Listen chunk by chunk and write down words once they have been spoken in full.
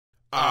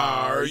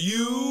Are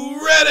you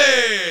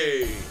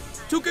ready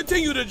to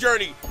continue the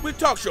journey with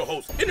talk show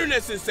host,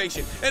 internet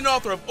sensation, and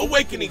author of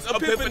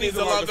Awakenings-Epiphanies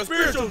along a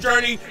spiritual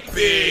journey,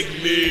 Big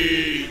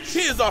Meach? He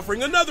is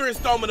offering another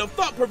installment of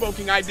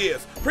thought-provoking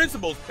ideas,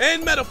 principles,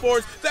 and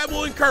metaphors that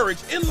will encourage,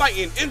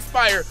 enlighten,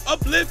 inspire,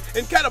 uplift,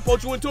 and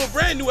catapult you into a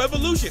brand new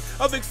evolution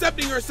of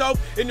accepting yourself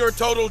in your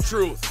total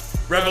truth.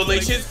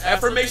 Revelations,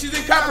 Affirmations,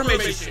 and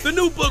Confirmations, the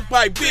new book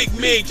by Big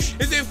Meach,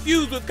 is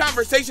infused with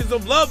conversations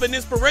of love and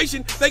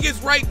inspiration that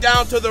gets right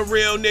down to the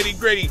real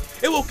nitty-gritty.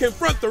 It will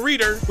confront the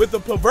reader with the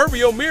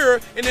proverbial mirror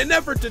in an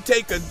effort to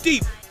take a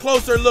deep,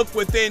 closer look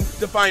within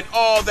to find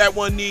all that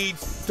one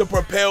needs to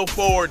propel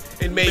forward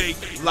and make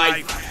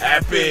life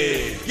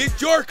happen.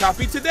 Get your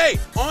copy today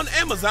on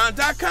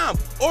Amazon.com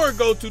or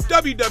go to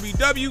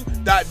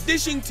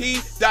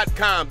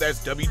www.dishingtea.com.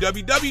 That's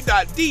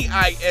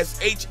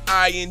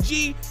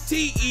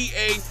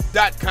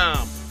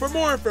www.dishingtea.com. For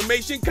more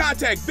information,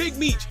 contact Big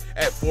Meach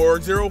at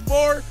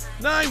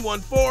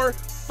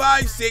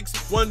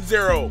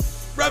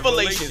 404-914-5610.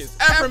 Revelations,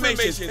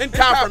 Affirmations, and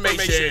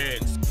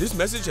Confirmations. This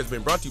message has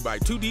been brought to you by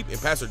Too Deep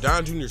and Pastor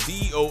Don Jr.,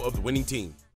 CEO of the winning team.